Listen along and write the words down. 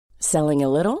Selling a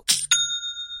little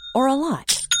or a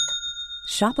lot?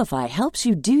 Shopify helps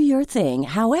you do your thing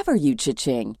however you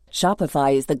cha-ching.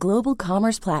 Shopify is the global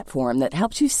commerce platform that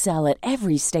helps you sell at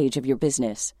every stage of your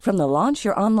business. From the launch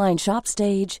your online shop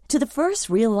stage to the first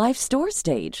real-life store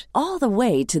stage, all the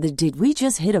way to the did we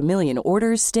just hit a million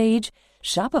orders stage.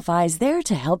 Shopify is there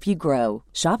to help you grow.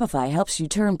 Shopify helps you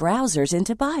turn browsers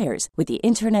into buyers with the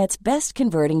internet's best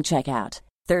converting checkout.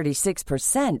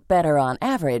 36% better on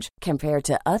average compared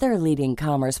to other leading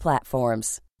commerce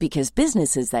platforms. Because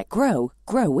businesses that grow,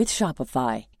 grow with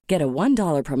Shopify. Get a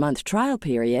 $1 per month trial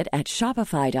period at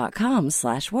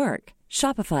shopify.com/work.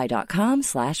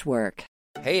 Shopify.com/work.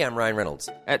 Hey, I'm Ryan Reynolds.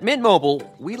 At Mint Mobile,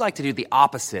 we like to do the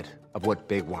opposite of what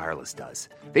Big Wireless does.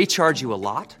 They charge you a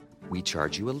lot, we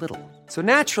charge you a little. So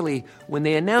naturally, when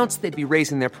they announced they'd be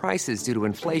raising their prices due to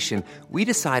inflation, we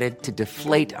decided to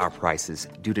deflate our prices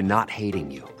due to not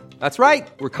hating you. That's right.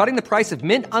 We're cutting the price of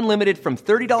Mint Unlimited from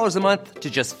 $30 a month to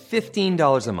just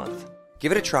 $15 a month.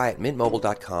 Give it a try at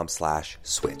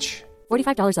mintmobile.com/switch.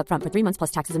 $45 up front for 3 months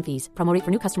plus taxes and fees. Promo rate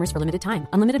for new customers for limited time.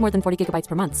 Unlimited more than 40 gigabytes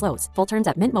per month. Slows full terms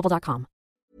at mintmobile.com.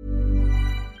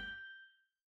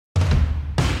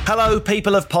 Hello,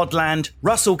 people of Podland.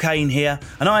 Russell Kane here,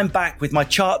 and I'm back with my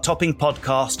chart-topping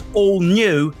podcast, all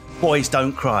new Boys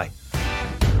Don't Cry.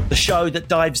 The show that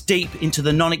dives deep into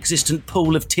the non-existent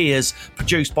pool of tears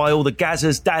produced by all the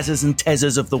Gazzers, Dazzers and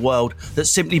Tezzers of the world that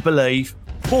simply believe,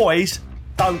 boys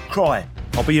don't cry.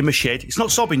 I'll be in my shed. It's not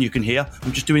sobbing you can hear.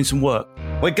 I'm just doing some work.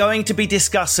 We're going to be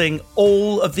discussing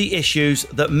all of the issues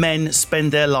that men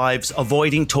spend their lives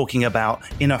avoiding talking about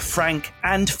in a frank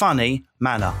and funny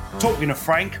manner. Talking of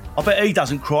Frank, I bet he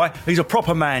doesn't cry. He's a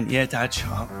proper man. Yeah, Dad,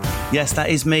 shut up. Yes, that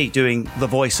is me doing the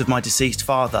voice of my deceased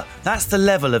father. That's the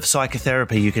level of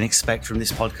psychotherapy you can expect from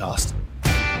this podcast.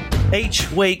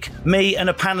 Each week, me and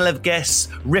a panel of guests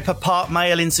rip apart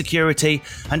male insecurity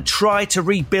and try to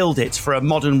rebuild it for a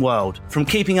modern world. From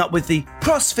keeping up with the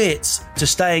CrossFits to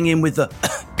staying in with the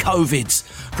COVIDs.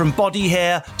 From body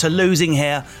hair to losing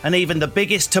hair and even the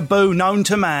biggest taboo known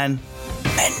to man,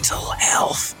 mental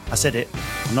health. I said it.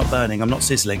 I'm not burning. I'm not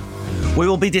sizzling. We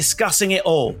will be discussing it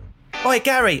all. Oi,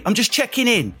 Gary, I'm just checking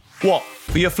in. What,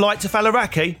 for your flight to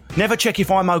Faliraki? Never check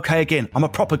if I'm okay again. I'm a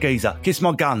proper geezer. Kiss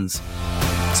my guns.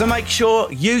 So make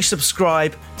sure you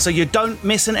subscribe so you don't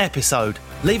miss an episode.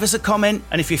 Leave us a comment,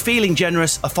 and if you're feeling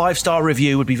generous, a 5-star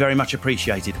review would be very much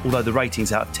appreciated, although the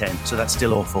rating's out of 10, so that's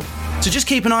still awful. So just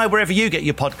keep an eye wherever you get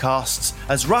your podcasts,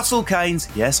 as Russell Kane's,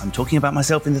 yes, I'm talking about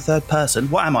myself in the third person,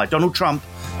 what am I, Donald Trump?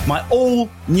 My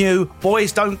all-new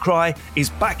Boys Don't Cry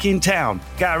is back in town.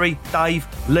 Gary, Dave,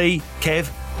 Lee, Kev,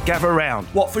 gather round.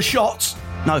 What, for shots?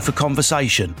 No, for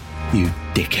conversation, you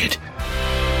dickhead.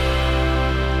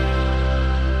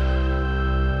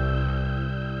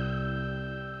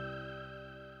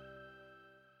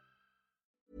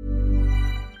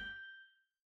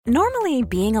 Normally,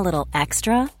 being a little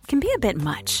extra can be a bit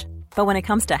much, but when it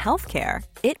comes to healthcare,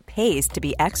 it pays to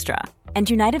be extra. And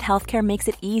United Healthcare makes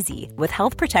it easy with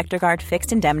Health Protector Guard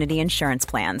fixed indemnity insurance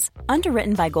plans.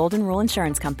 Underwritten by Golden Rule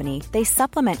Insurance Company, they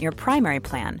supplement your primary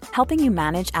plan, helping you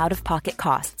manage out-of-pocket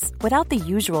costs without the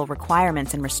usual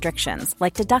requirements and restrictions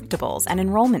like deductibles and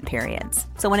enrollment periods.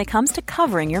 So when it comes to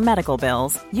covering your medical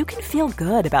bills, you can feel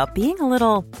good about being a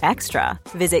little extra.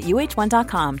 Visit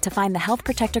uh1.com to find the Health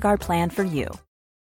Protector Guard plan for you.